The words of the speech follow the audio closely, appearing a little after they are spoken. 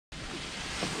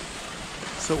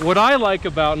So what I like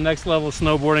about Next Level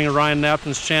Snowboarding and Ryan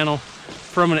Knapton's channel,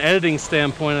 from an editing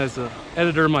standpoint as an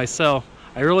editor myself,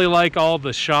 I really like all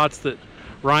the shots that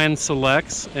Ryan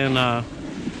selects and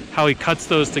how he cuts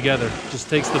those together. Just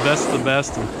takes the best of the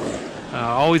best, and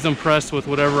always impressed with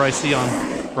whatever I see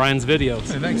on Ryan's videos.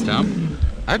 Hey, thanks, Tom.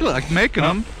 I like making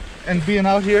them and being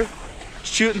out here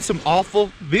shooting some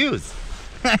awful views.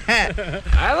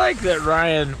 I like that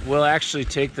Ryan will actually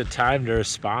take the time to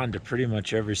respond to pretty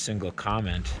much every single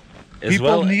comment.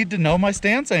 People need to know my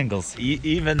stance angles.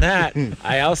 Even that.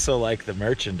 I also like the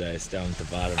merchandise down at the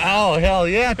bottom. Oh, hell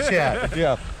yeah, Chad.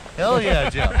 Jeff. Hell yeah,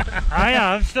 Jeff.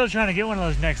 I'm still trying to get one of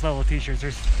those Next Level t-shirts.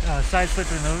 There's Side Slip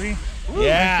to the movie.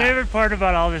 Yeah. My favorite part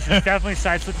about all this is definitely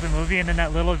Side Slip to the movie, and then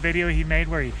that little video he made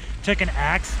where he took an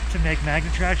axe to make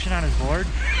magnet traction on his board.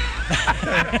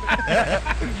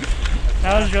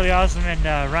 That was really awesome,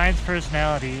 and Ryan's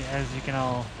personality, as you can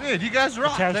all Dude, you guys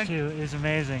rock. attest to, is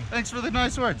amazing. Thanks for the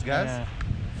nice words, guys.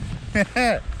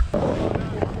 Yeah.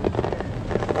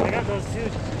 I got those too.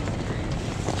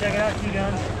 Check it out, Key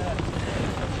Guns.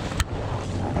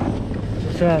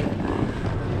 What's up?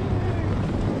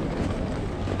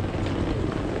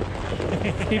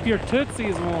 Keep your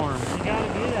tootsies warm. You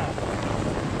gotta do that.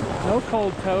 No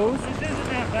cold toes. This isn't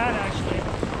that bad, actually.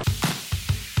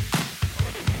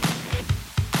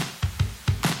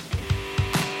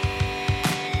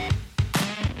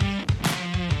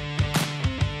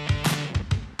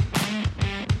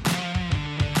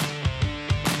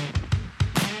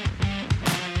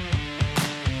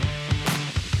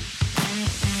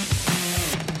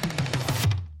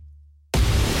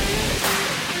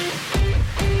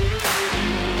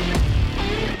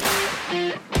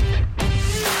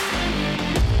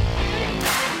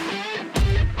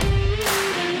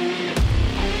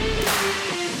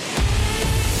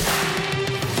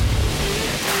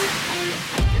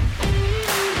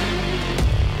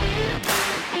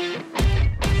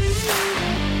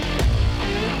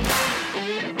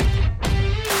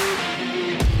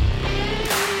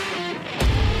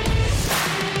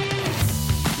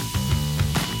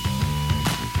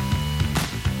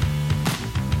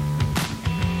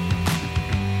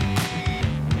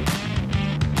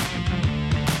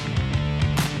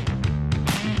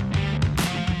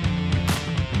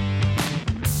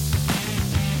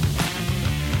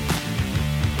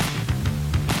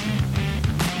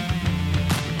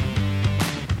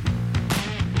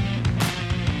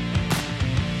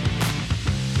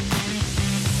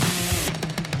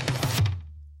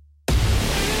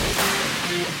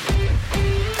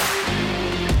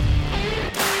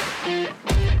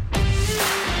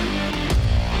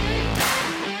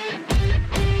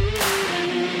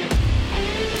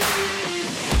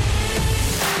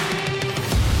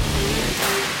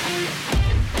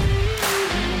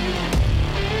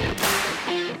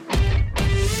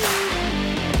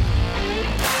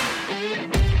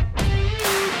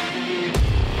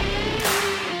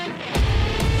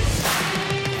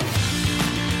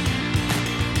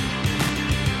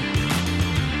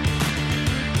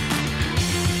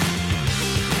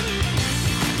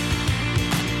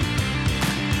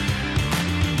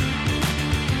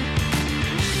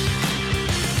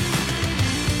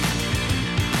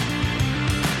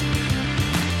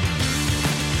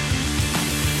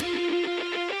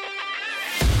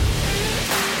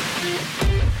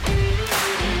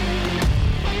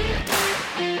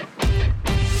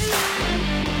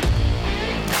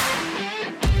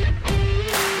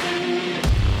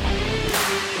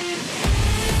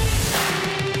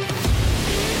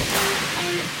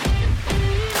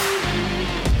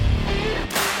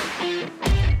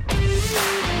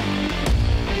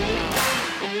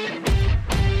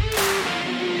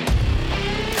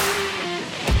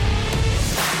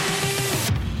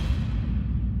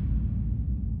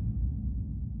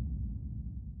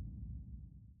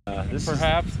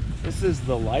 This is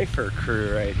the lifer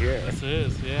crew right here. This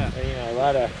is, yeah. And, you know, a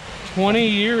lot of 20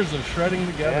 years of shredding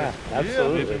together. Yeah,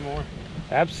 absolutely. Maybe more.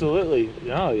 Absolutely.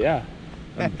 Oh, yeah.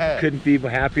 Couldn't be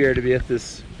happier to be at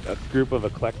this group of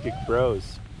eclectic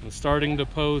bros. I'm starting to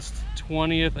post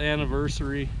 20th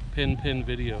anniversary pin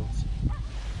videos.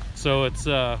 So it's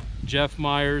Jeff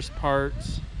Meyer's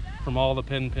parts from all the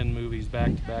pin movies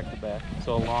back to back to back.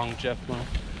 So a long Jeff Mo.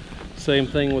 Same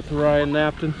thing with Ryan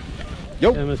Knapton.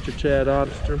 Yep. And Mr. Chad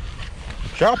Otterstrom.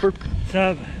 Chopper. What's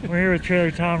up? We're here with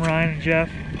Trailer Tom, Ryan, and Jeff.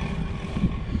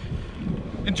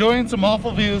 Enjoying some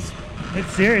awful views.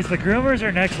 It's serious. The groomers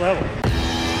are next level.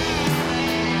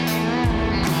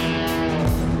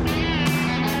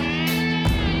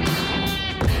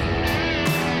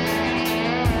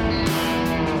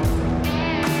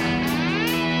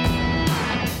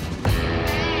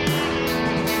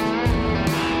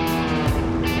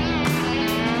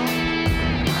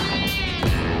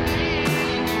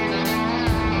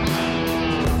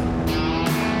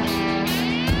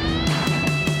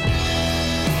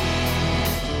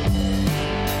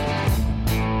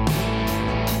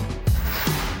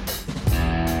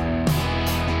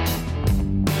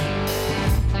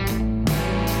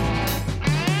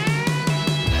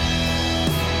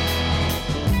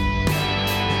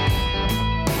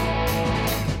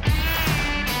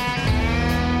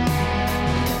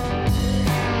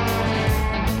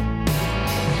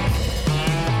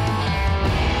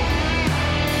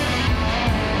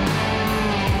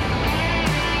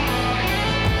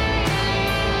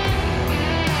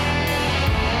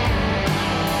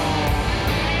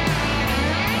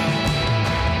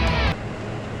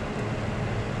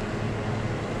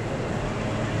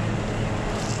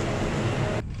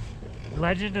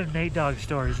 legend of Nate Dogg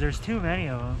stories. There's too many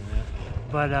of them. Yeah.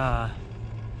 But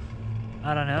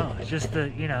I don't know. It's just the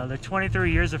the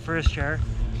 23 years of first chair.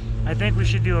 I think we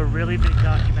should do a really big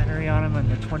documentary on him in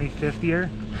the 25th year,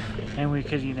 and we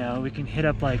could we can hit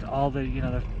up like all the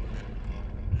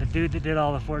the dude that did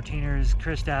all the 14ers,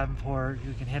 Chris Davenport.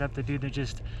 We can hit up the dude that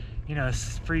just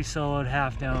free soloed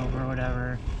half dome or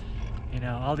whatever.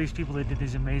 All these people that did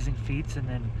these amazing feats, and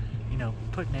then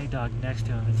put Nate Dogg next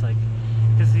to him. It's like,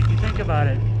 because if you think about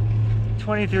it,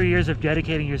 23 years of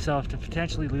dedicating yourself to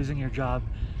potentially losing your job,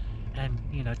 and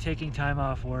taking time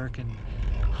off work and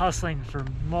hustling for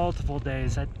multiple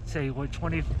days. I'd say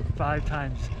 25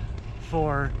 times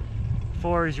 4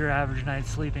 is your average night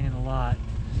sleeping in the lot.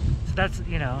 So that's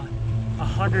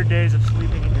 100 days of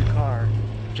sleeping in your car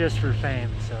just for fame.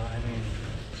 So I mean,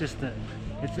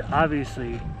 it's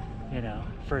obviously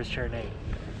first chair Nate.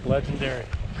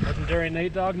 Legendary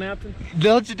Nate Dogg, Knapton.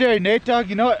 Legendary Nate Dogg.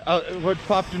 You know what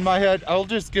popped in my head? I'll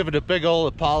just give it a big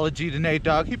old apology to Nate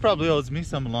Dogg. He probably owes me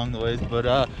some along the ways, but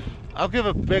I'll give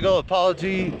a big old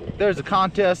apology. There's a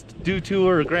contest due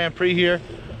to a Grand Prix here.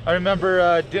 I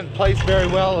remember didn't place very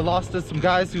well. I lost to some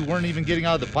guys who weren't even getting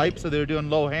out of the pipe, so they were doing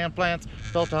low hand plants.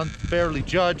 Felt unfairly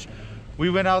judged. We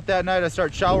went out that night. I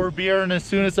start shower beering as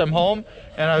soon as I'm home,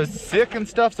 and I was sick and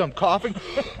stuff, so I'm coughing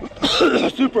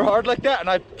super hard like that, and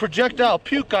I projectile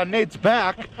puke on Nate's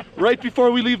back right before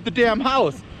we leave the damn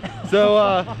house. So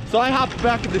I hopped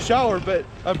back in the shower, but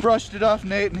I brushed it off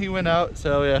Nate, and he went out.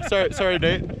 So yeah, sorry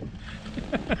Nate.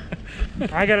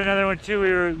 I got another one too.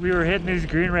 We were hitting these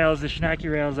green rails, the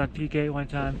Schnacky rails on Peak 8 one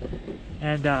time,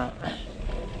 and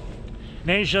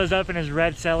Nate shows up in his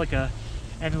red Celica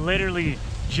and literally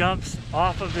jumps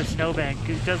off of the snowbank.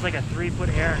 He does like a 3-foot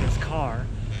air in his car,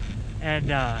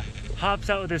 and hops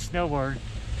out with his snowboard,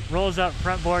 rolls up,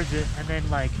 front boards it, and then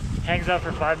like hangs out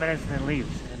for 5 minutes and then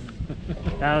leaves.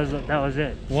 And that was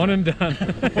it. One and done.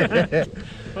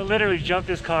 But literally jumped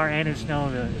his car and his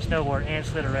snowboard and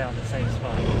slid around the same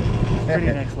spot. Pretty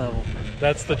next level.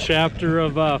 That's the chapter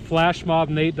of Flash Mob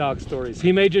Nate Dogg stories.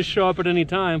 He may just show up at any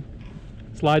time,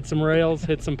 slide some rails,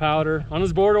 hit some powder on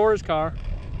his board or his car,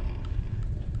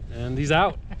 and he's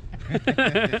out.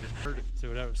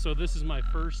 So this is my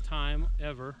first time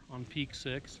ever on Peak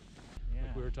 6. Yeah.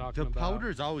 Like we were talking The about.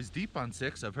 powder's always deep on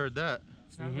 6. I've heard that.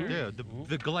 It's not very, Yeah,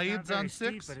 the glades not very on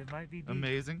steep, 6, but it might be deep.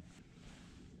 amazing.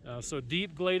 So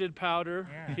deep gladed powder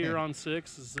Yeah. here on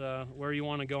 6 is where you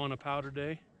want to go on a powder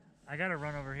day. I got a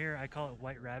run over here. I call it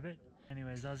White Rabbit.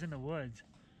 Anyways, I was in the woods,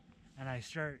 and I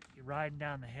start riding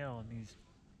down the hill, and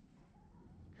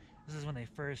this is when they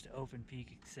first opened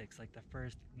Peak 6, like the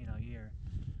first year.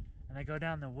 And I go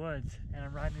down the woods, and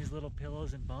I'm riding these little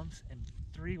pillows and bumps, and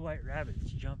 3 white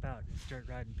rabbits jump out and start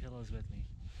riding pillows with me.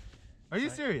 Are you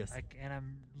serious? And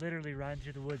I'm literally riding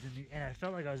through the woods, and I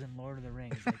felt like I was in Lord of the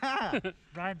Rings, like,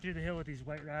 riding through the hill with these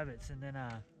white rabbits, and then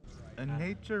A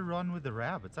nature run with the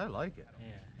rabbits. I like it.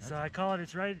 yeah. So I call it.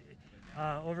 It's right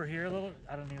over here a little.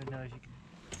 I don't even know if you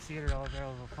can see it or I'll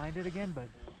find it again, but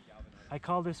I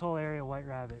call this whole area White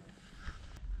Rabbit.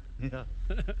 Yeah.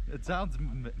 It sounds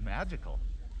magical.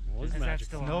 Well, it's Is that magic.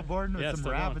 still on? Snowboarding with Yeah, some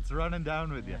still on. rabbits running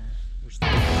down with you.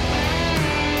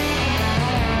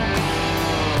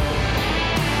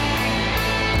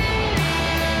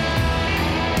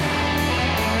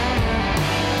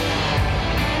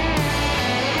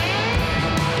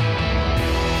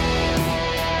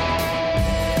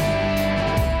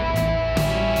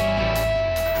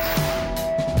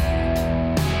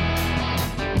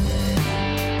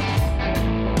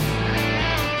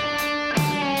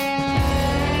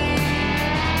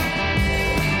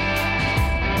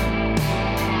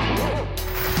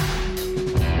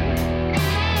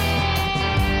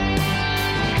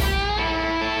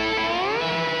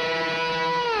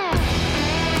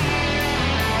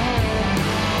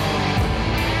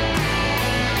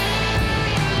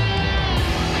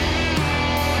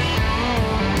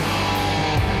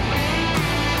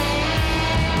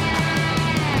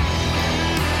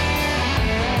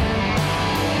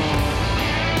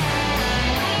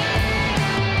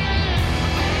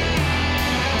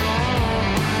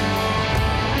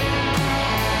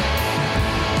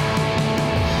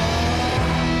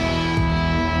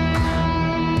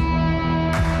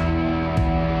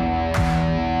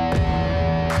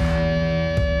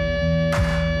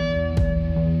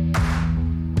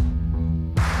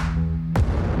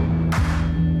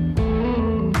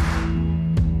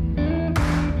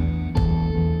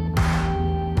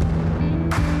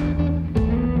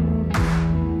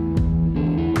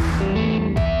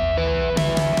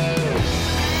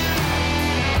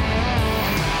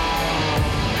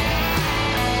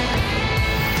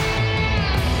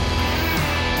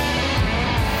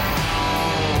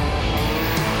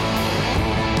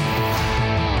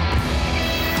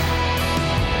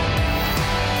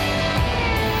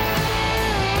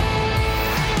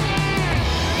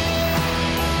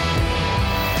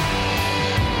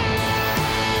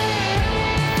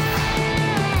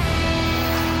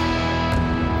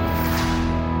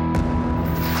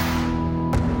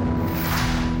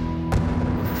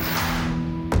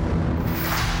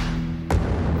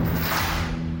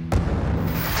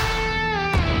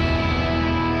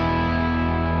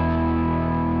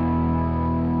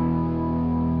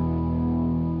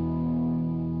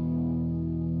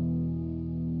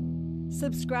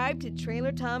 Subscribe to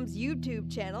Trailer Tom's YouTube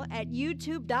channel at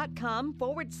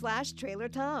youtube.com/Trailer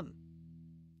Tom.